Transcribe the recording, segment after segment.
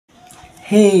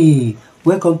Hey,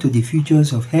 welcome to the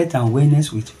Futures of Health and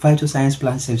Wellness with Phytoscience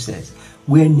Plant Stem Cells,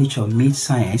 where nature meets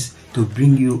science to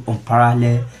bring you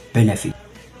unparalleled benefit.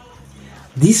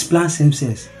 These plant stem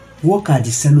cells work at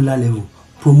the cellular level,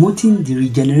 promoting the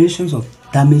regeneration of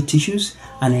damaged tissues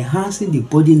and enhancing the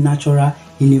body's natural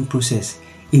healing process.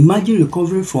 Imagine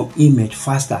recovering from ailments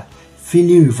faster,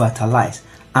 feeling revitalized,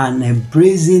 and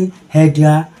embracing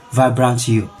healthier, vibrant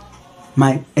you.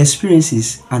 My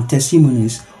experiences and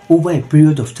testimonies over a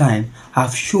period of time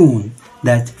have shown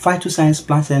that Phytoscience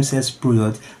Plant Stem Cells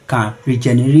product can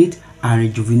regenerate and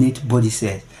rejuvenate body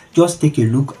cells. Just take a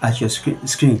look at your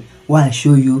screen while I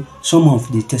show you some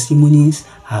of the testimonies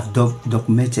I've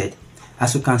documented.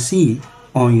 As you can see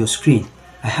on your screen,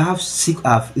 I have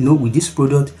with this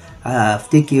product I've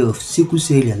taken care of sickle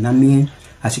cell anemia.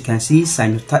 As you can see,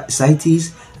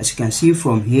 sinusitis. As you can see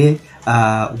from here,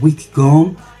 weak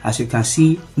gum. As you can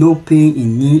see, no pain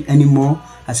in knee anymore.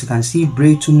 As you can see,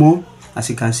 brain tumor. As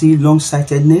you can see,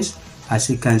 long-sightedness. As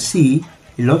you can see,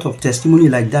 a lot of testimony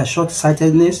like that,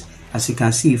 short-sightedness. As you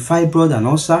can see, fibroid and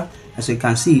ulcer. As you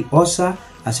can see, ulcer.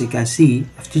 As you can see,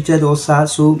 I've treated ulcer,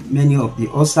 so many of the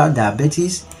ulcer,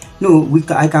 diabetes.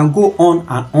 I can go on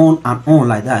and on and on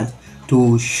like that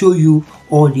to show you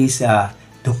all these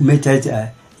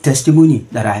documented testimony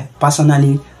that I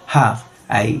personally have.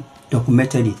 I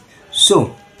documented it.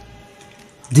 So,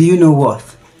 do you know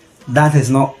what? That is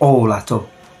not all at all.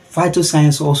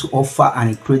 Phytoscience also offers an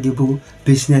incredible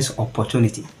business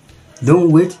opportunity.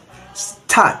 Don't wait.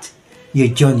 Start your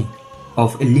journey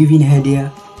of a living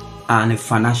healthier and a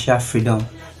financial freedom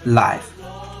life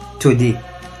today.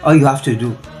 All you have to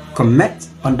do, comment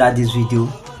under this video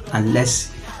and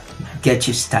let's get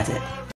you started.